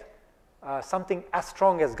get something as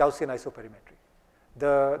strong as Gaussian isoperimetry.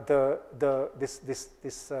 This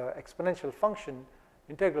exponential function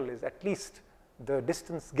integral is at least the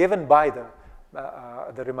distance given by the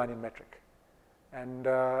Riemannian metric. And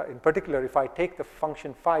in particular, if I take the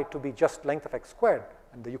function phi to be just length of x squared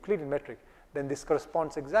and the Euclidean metric, then this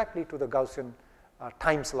corresponds exactly to the Gaussian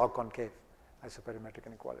times log concave isoperimetric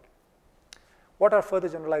inequality. What are further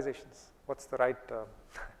generalizations? What's the right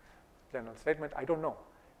general statement? I don't know.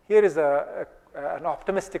 Here is an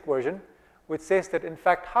optimistic version which says that in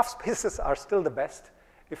fact half spaces are still the best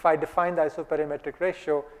if I define the isoperimetric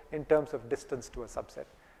ratio in terms of distance to a subset.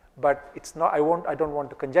 But it's not, I don't want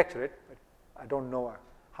to conjecture it, but I don't know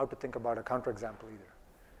how to think about a counterexample either.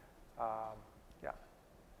 Yeah.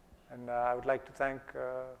 And I would like to thank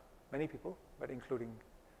many people, but including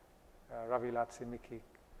Ravi, Latsi, Miki,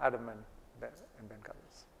 Adam, and Ben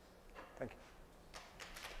Carlos. Thank you.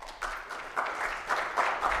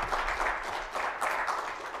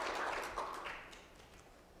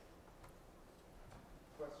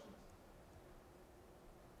 Questions?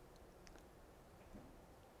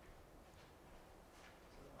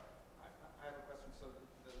 I have a question. So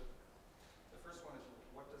the first one is,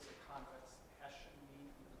 what does the convex Hessian mean?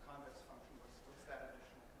 The convex function, what's that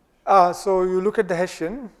additional condition? So you look at the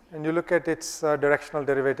Hessian, and you look at its directional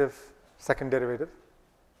derivative, second derivative.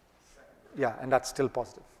 Yeah, and that's still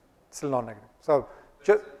positive, still non-negative. So it's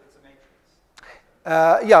a matrix.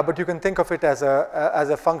 yeah, but you can think of it as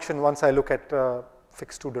a function once I look at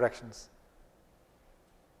fixed two directions.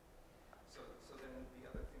 So then the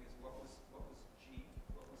other thing is, what was G?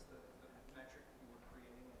 What was the metric you were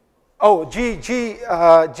creating? Oh,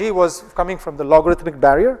 G was coming from the logarithmic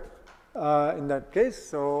barrier in that case.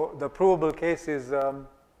 So the provable case is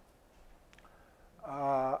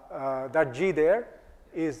that G there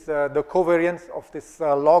is the covariance of this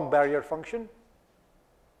log barrier function.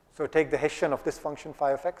 So take the Hessian of this function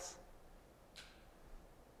phi of x.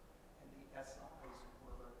 And the SIs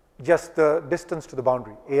were? Just the distance to the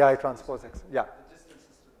boundary, AI transpose x. Yeah. The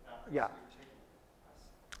distances to the boundary. Yeah.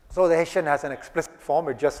 So So the Hessian has an explicit form.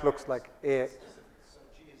 It just looks like A. so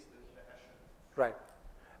G is the Hessian. Right.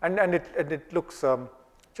 And it looks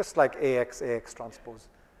just like AX transpose.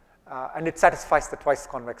 And it satisfies the twice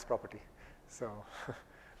convex property. So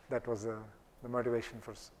that was the motivation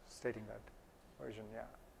for stating that version, yeah.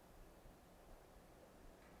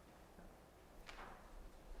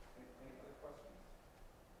 Any other questions?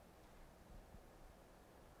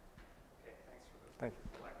 Okay, thanks for those. Thank you.